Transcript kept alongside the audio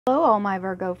Hello all my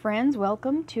Virgo friends,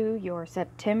 welcome to your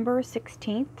September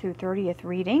 16th through 30th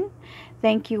reading.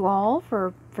 Thank you all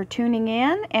for tuning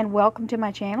in, and welcome to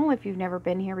my channel if you've never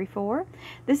been here before.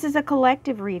 This is a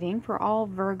collective reading for all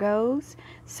Virgos,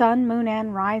 Sun, Moon,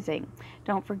 and Rising.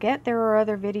 Don't forget there are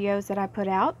other videos that I put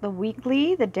out, the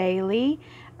weekly, the daily.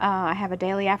 I have a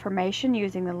daily affirmation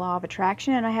using the law of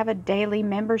attraction, and I have a daily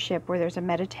membership where there's a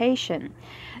meditation.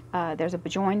 There's a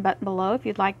join button below if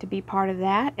you'd like to be part of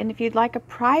that. And if you'd like a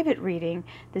private reading,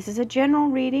 this is a general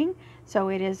reading, so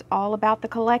it is all about the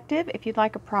collective. If you'd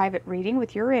like a private reading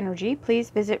with your energy,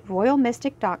 please visit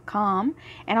royalmystic.com,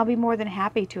 and I'll be more than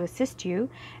happy to assist you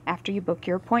after you book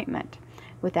your appointment.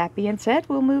 With that being said,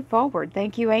 we'll move forward.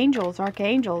 Thank you, angels,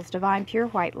 archangels, divine pure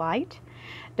white light,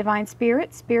 divine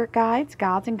spirits, spirit guides,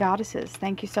 gods and goddesses.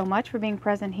 Thank you so much for being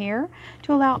present here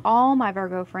to allow all my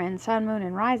Virgo friends, Sun, Moon,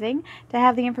 and Rising, to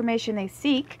have the information they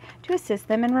seek to assist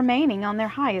them in remaining on their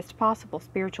highest possible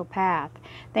spiritual path.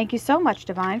 Thank you so much,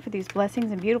 Divine, for these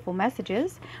blessings and beautiful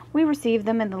messages. We receive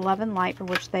them in the love and light for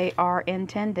which they are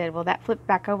intended. Well, that flipped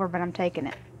back over, but I'm taking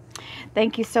it.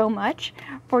 Thank you so much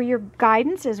for your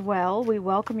guidance as well. We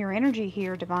welcome your energy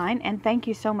here, Divine, and thank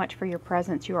you so much for your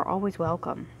presence. You are always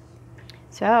welcome.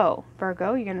 So,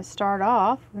 Virgo, you're going to start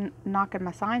off knocking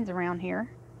my signs around here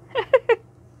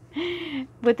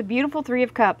with the beautiful Three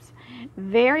of Cups.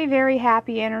 Very, very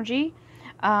happy energy.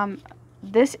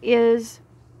 This is,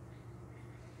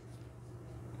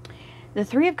 the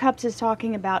Three of Cups is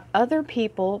talking about other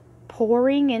people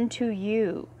pouring into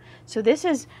you. So this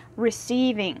is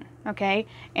receiving, okay?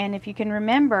 And if you can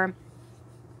remember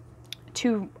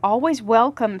to always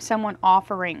welcome someone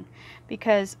offering,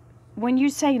 because when you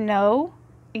say no,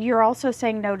 you're also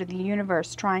saying no to the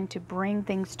universe trying to bring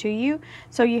things to you.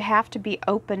 So you have to be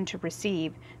open to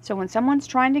receive. So when someone's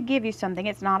trying to give you something,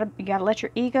 it's not you got to let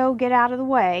your ego get out of the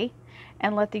way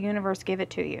and let the universe give it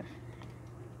to you.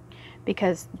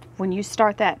 Because when you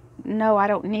start that, no, I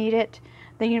don't need it,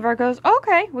 the universe goes,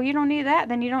 okay, well, you don't need that,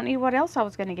 then you don't need what else I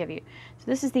was going to give you. So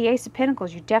this is the Ace of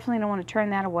Pentacles. You definitely don't want to turn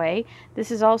that away.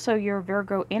 This is also your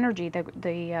Virgo energy.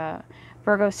 The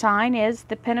Virgo sign is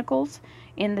the Pentacles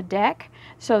in the deck.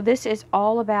 So this is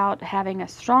all about having a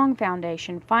strong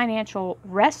foundation, financial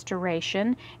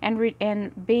restoration,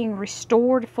 and being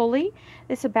restored fully.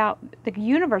 It's about the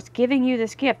universe giving you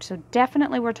this gift. So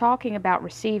definitely we're talking about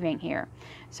receiving here.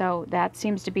 So that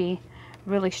seems to be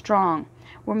really strong.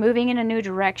 We're moving in a new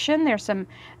direction. There's some,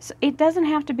 it doesn't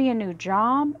have to be a new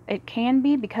job. It can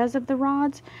be because of the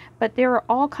rods, but there are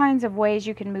all kinds of ways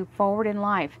you can move forward in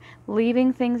life,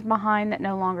 leaving things behind that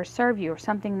no longer serve you or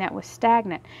something that was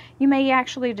stagnant. You may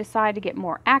actually decide to get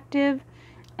more active,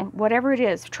 whatever it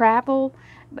is, travel.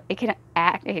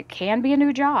 It can be a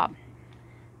new job.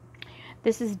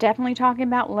 This is definitely talking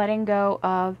about letting go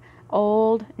of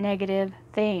old negative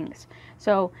things.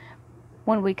 So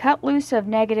when we cut loose of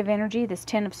negative energy, this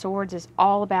Ten of Swords is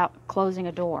all about closing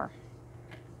a door.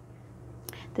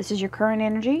 This is your current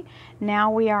energy. Now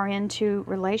we are into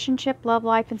relationship, love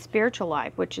life, and spiritual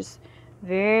life, which is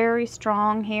very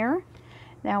strong here.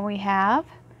 Now we have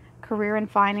career and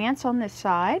finance on this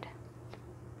side.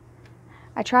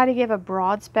 I try to give a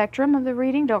broad spectrum of the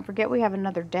reading. Don't forget we have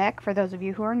another deck for those of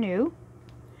you who are new.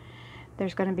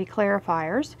 There's going to be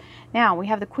clarifiers. Now, we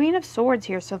have the Queen of Swords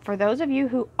here. So for those of you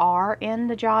who are in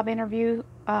the job interview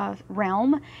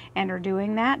realm and are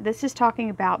doing that, this is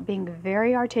talking about being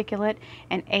very articulate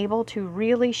and able to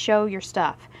really show your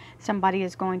stuff. Somebody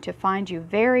is going to find you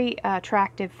very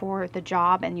attractive for the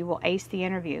job, and you will ace the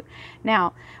interview.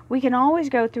 Now, we can always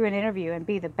go through an interview and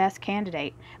be the best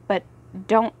candidate, but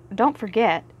don't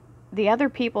forget, the other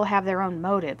people have their own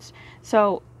motives.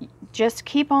 So just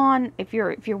keep on, if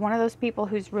you're one of those people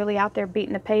who's really out there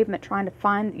beating the pavement trying to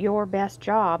find your best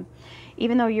job,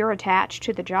 even though you're attached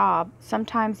to the job,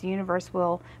 sometimes the universe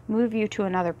will move you to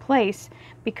another place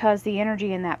because the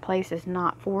energy in that place is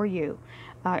not for you.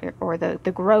 Or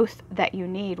the growth that you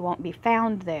need won't be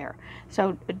found there.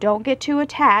 So don't get too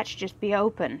attached, just be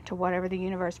open to whatever the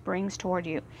universe brings toward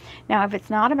you. Now, if it's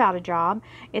not about a job,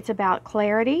 it's about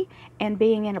clarity and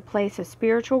being in a place of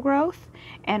spiritual growth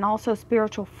and also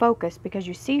spiritual focus, because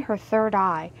you see her third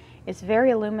eye is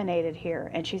very illuminated here,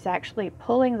 and she's actually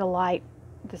pulling the light.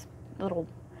 This little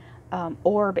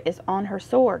orb is on her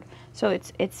sword. So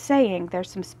it's saying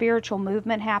there's some spiritual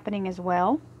movement happening as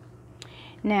well.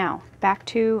 Now, back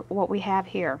to what we have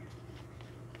here.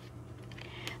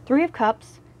 Three of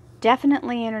Cups,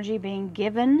 definitely energy being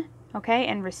given, okay,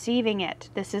 and receiving it.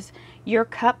 This is your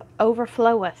cup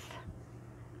overfloweth,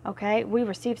 okay? We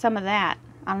receive some of that.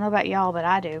 I don't know about y'all, but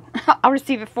I do. I'll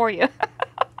receive it for you.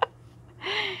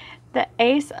 The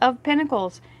Ace of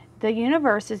Pentacles, the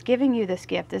universe is giving you this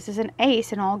gift. This is an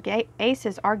ace, and all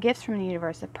aces are gifts from the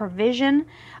universe. A provision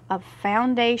of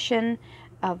foundation,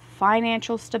 of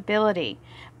financial stability,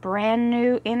 brand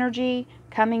new energy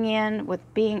coming in with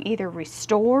being either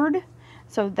restored,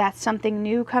 so that's something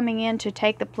new coming in to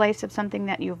take the place of something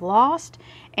that you've lost,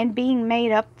 and being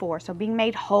made up for, so being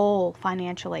made whole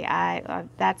financially.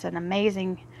 That's an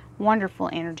amazing, wonderful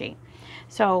energy.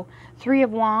 So 3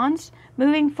 of Wands,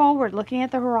 moving forward, looking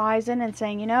at the horizon and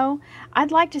saying, you know,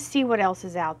 I'd like to see what else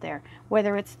is out there,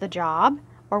 whether it's the job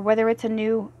or whether it's a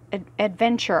new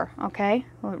adventure, okay?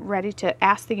 We're ready to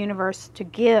ask the universe to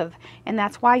give, and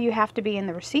that's why you have to be in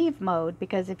the receive mode,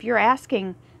 because if you're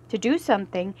asking to do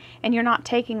something and you're not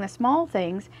taking the small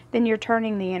things, then you're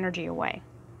turning the energy away.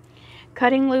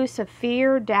 Cutting loose of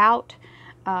fear, doubt,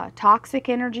 toxic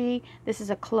energy. This is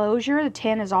a closure. The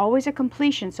 10 is always a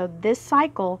completion, so this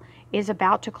cycle is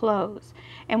about to close.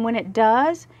 And when it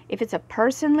does, if it's a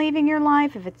person leaving your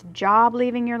life, if it's a job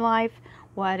leaving your life,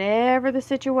 whatever the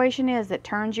situation is that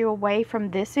turns you away from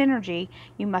this energy,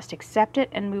 you must accept it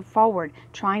and move forward.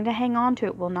 Trying to hang on to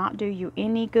it will not do you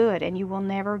any good, and you will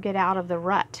never get out of the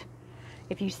rut.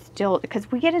 If you still,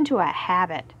 because we get into a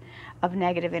habit of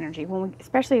negative energy, when we,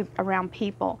 especially around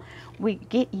people, we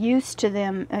get used to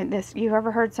them. You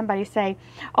ever heard somebody say,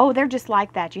 oh, they're just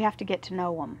like that, you have to get to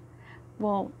know them?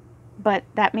 Well, but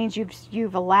that means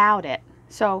you've allowed it.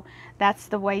 So that's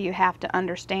the way you have to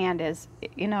understand is,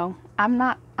 you know, I'm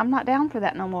not down for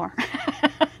that no more.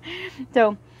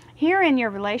 So here in your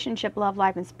relationship, love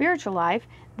life, and spiritual life,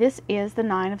 this is the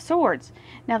 9 of Swords.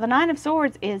 Now the 9 of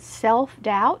Swords is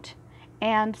self-doubt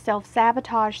and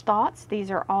self-sabotage thoughts. These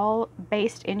are all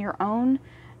based in your own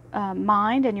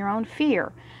mind and your own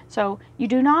fear. So you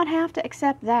do not have to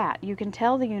accept that. You can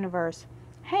tell the universe,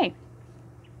 hey,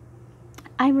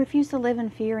 I refuse to live in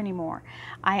fear anymore.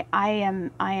 I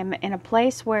am in a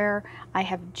place where I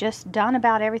have just done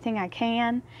about everything I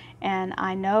can, and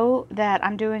I know that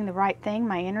I'm doing the right thing.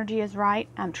 My energy is right.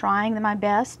 I'm trying my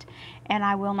best, and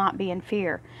I will not be in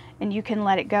fear. And you can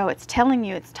let it go. It's telling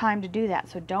you it's time to do that,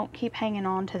 so don't keep hanging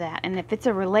on to that. And if it's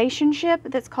a relationship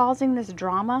that's causing this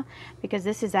drama, because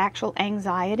this is actual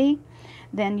anxiety,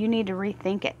 then you need to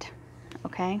rethink it,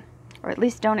 okay? Or at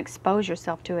least don't expose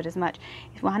yourself to it as much.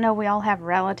 Well, I know we all have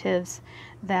relatives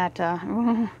that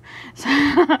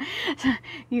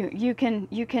you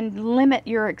can limit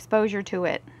your exposure to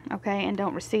it, okay, and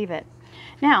don't receive it.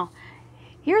 Now,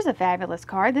 here's a fabulous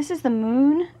card. This is the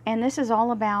Moon, and this is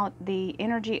all about the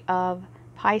energy of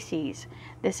Pisces.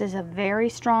 This is a very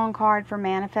strong card for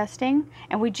manifesting,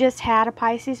 and we just had a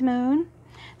Pisces moon.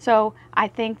 So I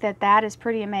think that that is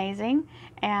pretty amazing,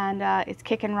 and it's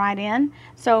kicking right in.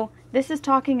 So this is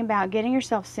talking about getting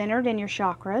yourself centered in your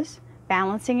chakras,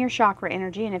 balancing your chakra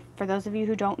energy. And if, for those of you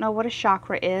who don't know what a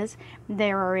chakra is,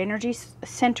 there are energy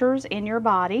centers in your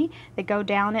body that go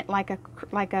down it like a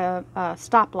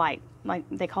stoplight. Like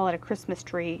they call it a Christmas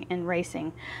tree in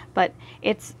racing, but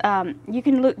it's you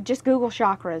can look, just Google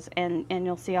chakras and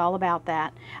you'll see all about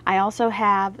that. I also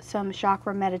have some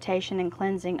chakra meditation and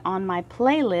cleansing on my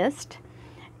playlist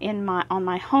on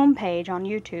my homepage on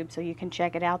YouTube, so you can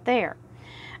check it out there.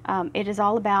 It is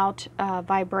all about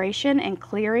vibration and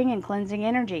clearing and cleansing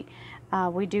energy.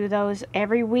 We do those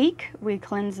every week. We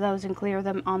cleanse those and clear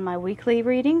them on my weekly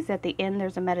readings. At the end,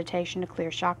 there's a meditation to clear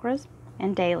chakras,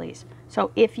 and dailies.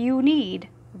 So if you need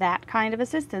that kind of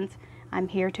assistance, I'm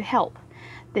here to help.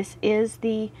 This is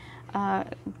the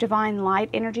divine light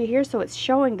energy here, so it's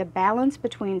showing the balance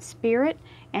between spirit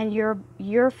and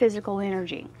your physical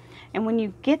energy. And when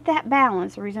you get that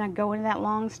balance, the reason I go into that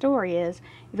long story is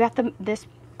you've got this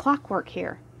clockwork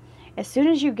here. As soon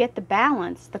as you get the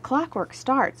balance, the clockwork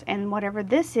starts, and whatever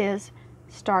this is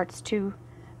starts to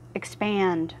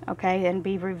expand, okay, and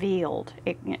be revealed,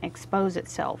 expose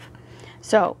itself.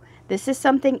 So this is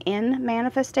something in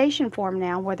manifestation form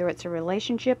now, whether it's a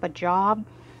relationship, a job,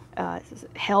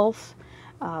 health,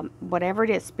 whatever it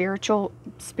is,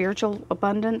 spiritual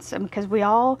abundance, because we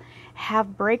all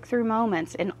have breakthrough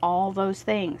moments in all those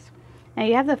things. Now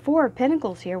you have the 4 of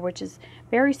Pentacles here, which is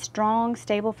very strong,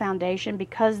 stable foundation.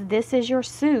 Because this is your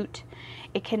suit,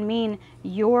 it can mean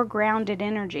your grounded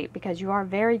energy, because you are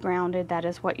very grounded. That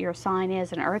is what your sign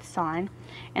is, an earth sign.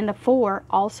 And the 4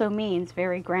 also means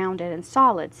very grounded and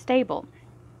solid, stable.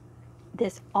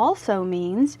 This also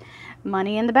means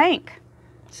money in the bank.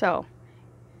 So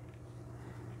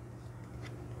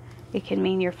it can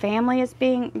mean your family is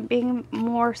being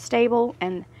more stable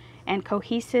and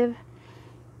cohesive.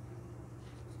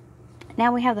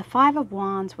 Now we have the 5 of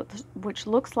Wands, which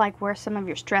looks like where some of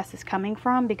your stress is coming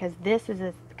from, because this is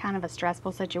a kind of a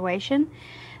stressful situation.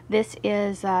 This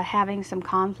is having some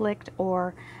conflict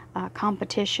or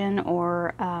competition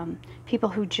or people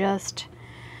who just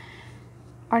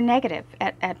are negative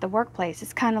at the workplace.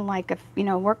 It's kind of like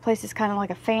workplace is kind of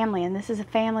like a family, and this is a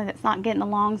family that's not getting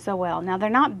along so well. Now, they're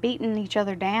not beating each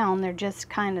other down, they're just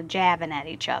kind of jabbing at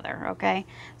each other, okay?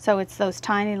 So it's those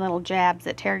tiny little jabs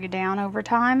that tear you down over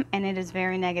time, and it is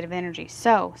very negative energy.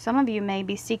 So some of you may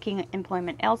be seeking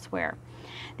employment elsewhere.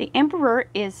 The Emperor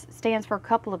stands for a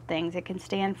couple of things. It can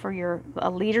stand for a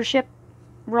leadership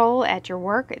role at your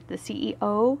work, the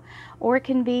CEO, or it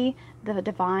can be the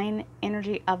divine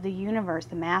energy of the universe,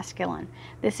 the masculine.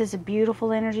 This is a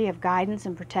beautiful energy of guidance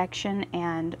and protection,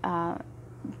 and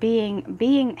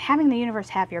having the universe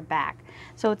have your back.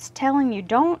 So it's telling you,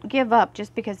 don't give up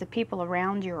just because the people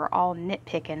around you are all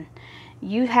nitpicking.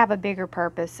 You have a bigger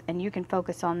purpose, and you can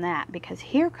focus on that, because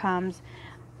here comes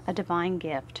a divine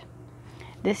gift.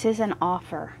 This is an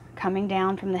offer coming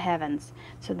down from the heavens.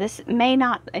 So this may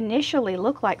not initially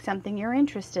look like something you're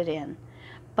interested in,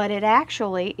 but it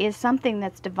actually is something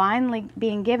that's divinely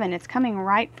being given. It's coming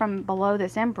right from below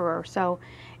this Emperor. So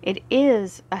it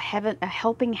is a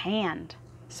helping hand,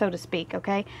 so to speak,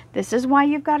 okay? This is why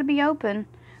you've got to be open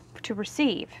to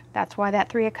receive. That's why that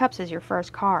Three of Cups is your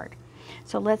first card.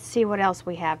 So let's see what else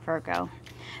we have, Virgo.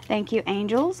 Thank you,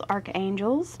 angels,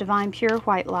 archangels, divine pure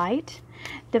white light,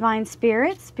 divine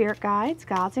spirits, spirit guides,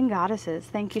 gods and goddesses.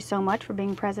 Thank you so much for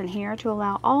being present here to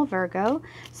allow all Virgo,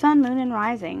 sun, moon, and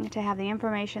rising to have the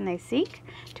information they seek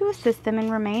to assist them in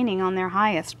remaining on their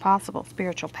highest possible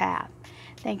spiritual path.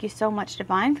 Thank you so much,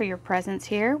 Divine, for your presence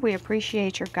here. We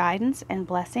appreciate your guidance and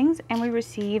blessings, and we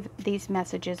receive these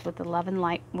messages with the love and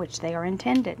light which they are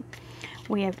intended.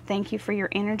 Thank you for your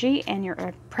energy, and your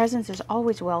presence is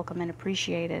always welcome and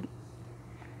appreciated.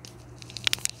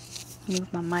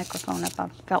 Move my microphone up. I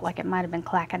felt like it might have been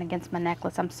clacking against my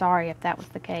necklace. I'm sorry if that was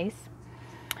the case.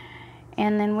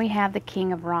 And then we have the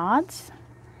King of Rods.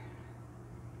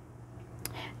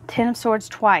 Ten of Swords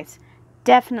twice.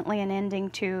 Definitely an ending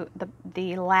to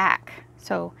the lack.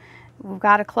 So we've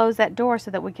got to close that door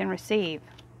so that we can receive.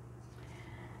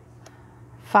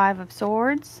 Five of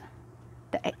Swords.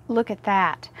 Look at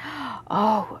that.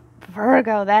 Oh,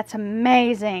 Virgo, that's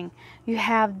amazing. You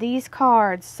have these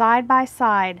cards side by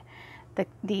side.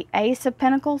 The Ace of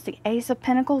Pentacles, the Ace of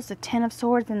Pentacles, the Ten of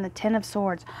Swords, and the Ten of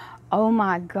Swords. Oh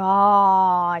my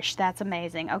gosh, that's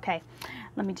amazing. Okay,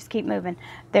 let me just keep moving.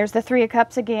 There's the Three of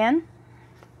Cups again.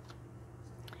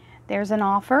 There's an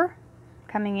offer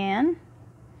coming in.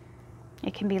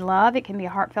 It can be love. It can be a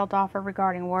heartfelt offer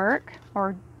regarding work.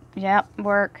 Work.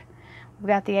 We've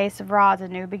got the Ace of Rods, a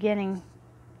new beginning.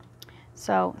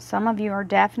 So some of you are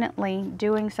definitely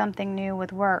doing something new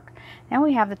with work. Now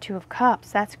we have the Two of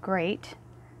Cups. That's great.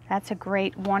 That's a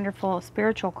great, wonderful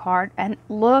spiritual card. And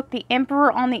look, the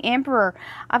Emperor on the Emperor.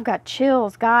 I've got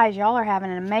chills. Guys, y'all are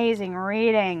having an amazing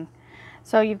reading.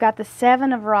 So you've got the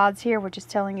Seven of Rods here, which is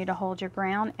telling you to hold your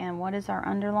ground. And what is our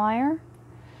underlier?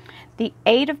 The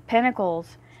Eight of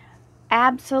Pentacles.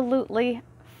 Absolutely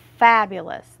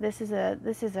fabulous. This is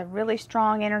a really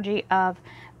strong energy of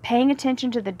paying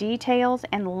attention to the details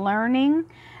and learning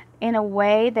in a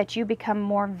way that you become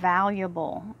more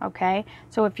valuable, okay?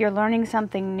 So if you're learning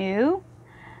something new,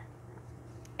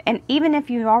 and even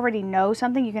if you already know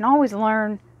something, you can always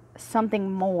learn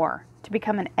something more to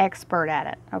become an expert at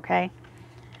it, okay?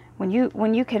 When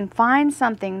you can find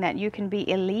something that you can be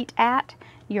elite at,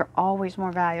 you're always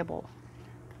more valuable.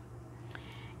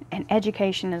 And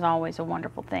education is always a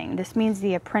wonderful thing. This means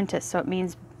the apprentice, so it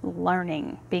means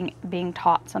learning, being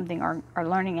taught something or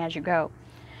learning as you go.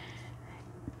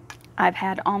 I've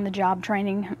had on-the-job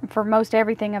training for most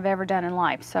everything I've ever done in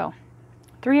life. So,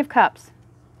 Three of Cups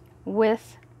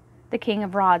with the King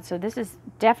of Rods. So this is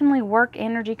definitely work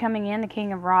energy coming in. The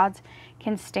King of Rods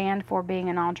can stand for being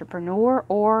an entrepreneur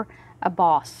or a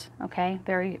boss, okay?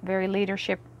 Very, very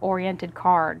leadership-oriented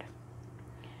card.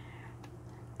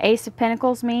 Ace of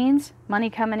Pentacles means money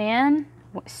coming in.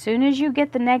 As soon as you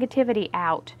get the negativity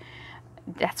out,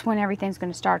 that's when everything's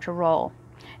going to start to roll.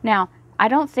 Now, I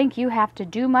don't think you have to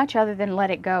do much other than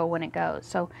let it go when it goes.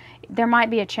 So there might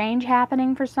be a change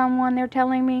happening for someone, they're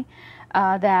telling me,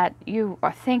 that you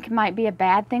think might be a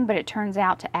bad thing, but it turns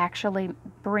out to actually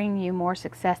bring you more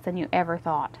success than you ever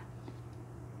thought.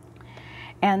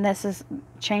 And this is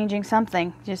changing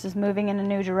something. This is moving in a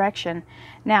new direction.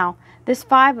 Now, this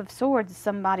Five of Swords is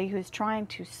somebody who's trying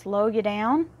to slow you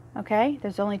down. Okay,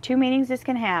 there's only two meanings this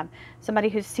can have. Somebody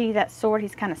who sees that sword,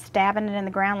 he's kind of stabbing it in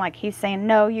the ground like he's saying,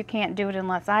 no, you can't do it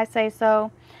unless I say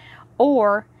so.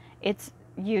 Or it's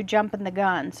you jumping the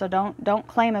gun. So don't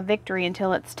claim a victory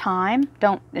until it's time.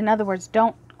 In other words,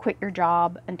 don't quit your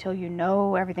job until you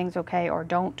know everything's okay, or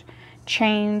don't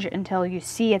change until you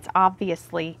see it's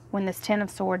obviously when this Ten of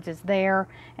Swords is there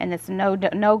and it's no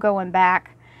going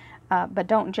back, but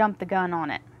don't jump the gun on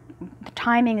it. The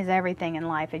timing is everything in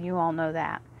life, and you all know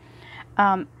that.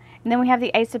 And then we have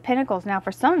the Ace of Pentacles. Now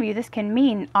for some of you this can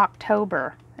mean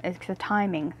October. It's a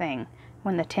timing thing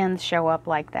when the tens show up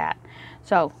like that.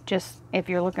 So just if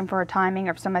you're looking for a timing,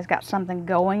 or if somebody's got something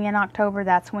going in October,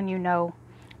 that's when you know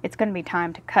it's going to be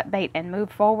time to cut bait and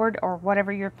move forward, or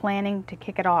whatever you're planning to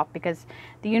kick it off, because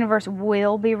the universe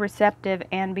will be receptive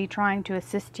and be trying to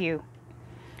assist you.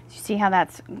 You see how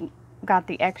that's got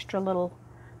the extra little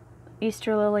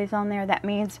Easter lilies on there? That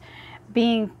means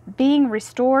being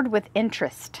restored with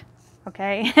interest.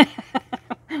 Okay?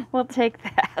 We'll take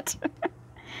that.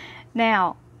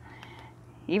 Now,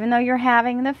 even though you're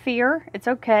having the fear, it's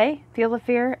okay. Feel the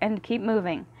fear and keep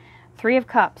moving. Three of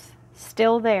Cups,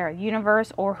 still there.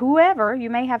 Universe or whoever, you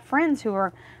may have friends who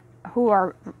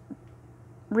are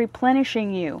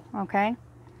replenishing you, okay?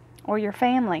 Or your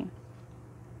family.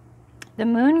 The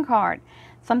Moon card,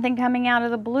 something coming out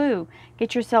of the blue.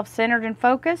 Get yourself centered and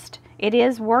focused. It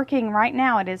is working right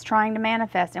now. It is trying to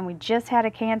manifest. And we just had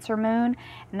a Cancer moon,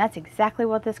 and that's exactly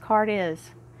what this card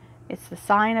is. It's the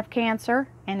sign of Cancer,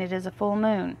 and it is a full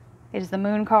moon. It is the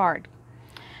Moon card.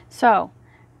 So,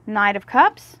 Knight of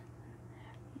Cups,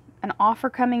 an offer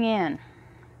coming in.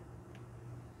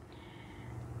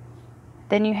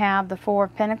 Then you have the Four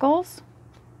of Pentacles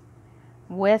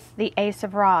with the Ace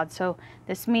of Rods. So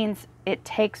this means it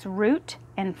takes root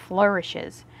and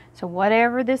flourishes. So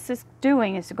whatever this is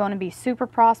doing is going to be super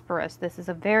prosperous. This is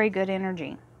a very good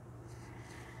energy.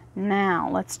 Now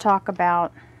let's talk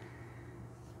about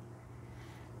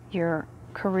your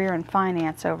career and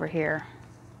finance over here.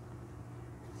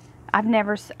 I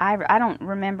don't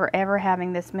remember ever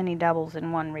having this many doubles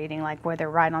in one reading, like where they're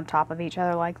right on top of each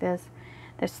other like this.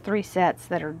 There's three sets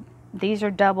that are, these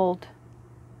are doubled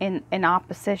in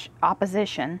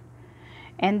opposition,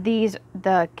 and these,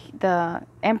 the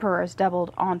Emperor is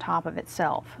doubled on top of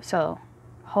itself. So,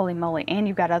 holy moly. And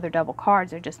you've got other double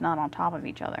cards, they're just not on top of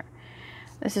each other.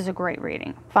 This is a great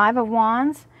reading. Five of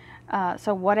Wands,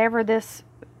 so whatever this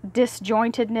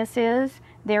disjointedness is,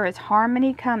 there is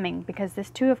harmony coming, because this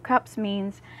Two of Cups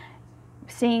means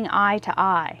seeing eye to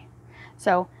eye.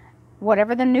 So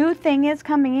whatever the new thing is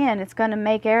coming in, it's going to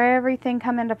make everything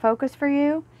come into focus for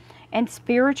you. And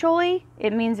spiritually,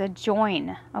 it means a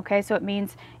join. Okay, so it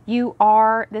means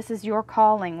this is your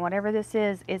calling. Whatever this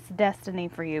is, it's destiny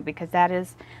for you, because that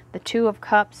is the Two of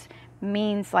Cups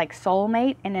means like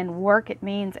soulmate, and in work it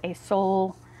means a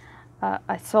soul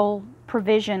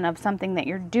provision of something that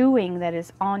you're doing that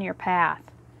is on your path.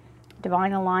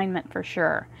 Divine alignment for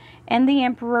sure. And the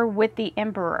Emperor with the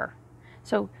Emperor.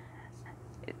 So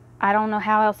I don't know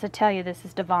how else to tell you this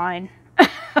is divine.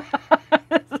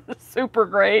 This is super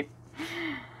great.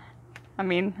 I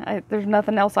mean, there's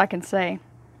nothing else I can say.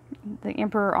 The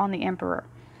Emperor on the Emperor.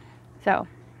 So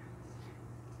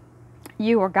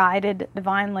you are guided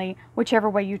divinely whichever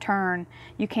way you turn.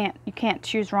 You can't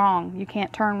choose wrong. You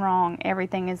can't turn wrong.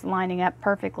 Everything is lining up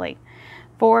perfectly.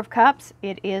 Four of Cups,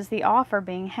 it is the offer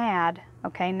being had.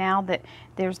 Okay, now that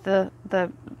there's the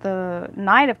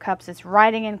Knight of Cups, it's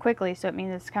riding in quickly, so it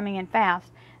means it's coming in fast.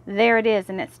 There it is,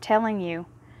 and it's telling you,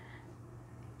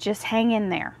 just hang in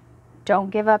there.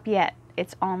 Don't give up yet.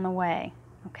 It's on the way.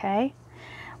 Okay?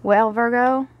 Well,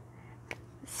 Virgo,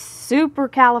 super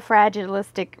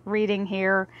califragilistic reading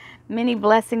here. Many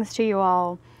blessings to you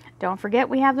all. Don't forget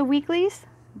we have the weeklies,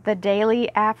 the daily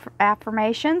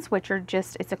affirmations, which are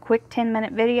just, it's a quick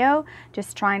 10-minute video,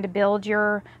 just trying to build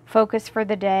your focus for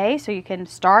the day so you can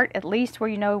start at least where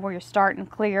you know where you're starting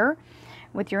clear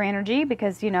with your energy,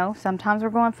 because, you know, sometimes we're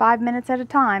going 5 minutes at a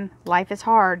time. Life is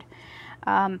hard.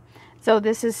 So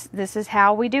this is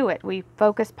how we do it. We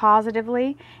focus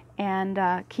positively and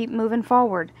keep moving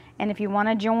forward. And if you want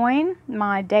to join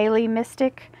my daily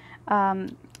mystic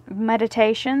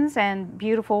meditations and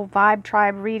beautiful vibe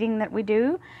tribe reading that we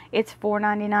do, it's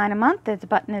 $4.99 a month. The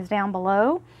button is down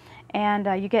below, and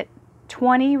you get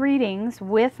 20 readings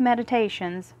with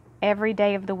meditations every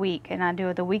day of the week, and I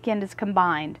do the weekend is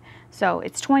combined, so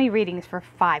it's 20 readings for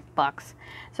 $5.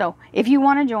 So if you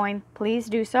want to join, please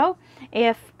do so.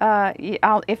 If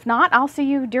not, I'll see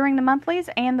you during the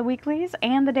monthlies and the weeklies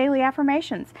and the daily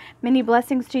affirmations. Many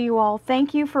blessings to you all.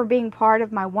 Thank you for being part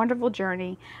of my wonderful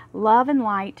journey. Love and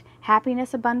light,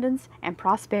 happiness, abundance, and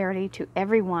prosperity to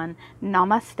everyone.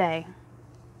 Namaste.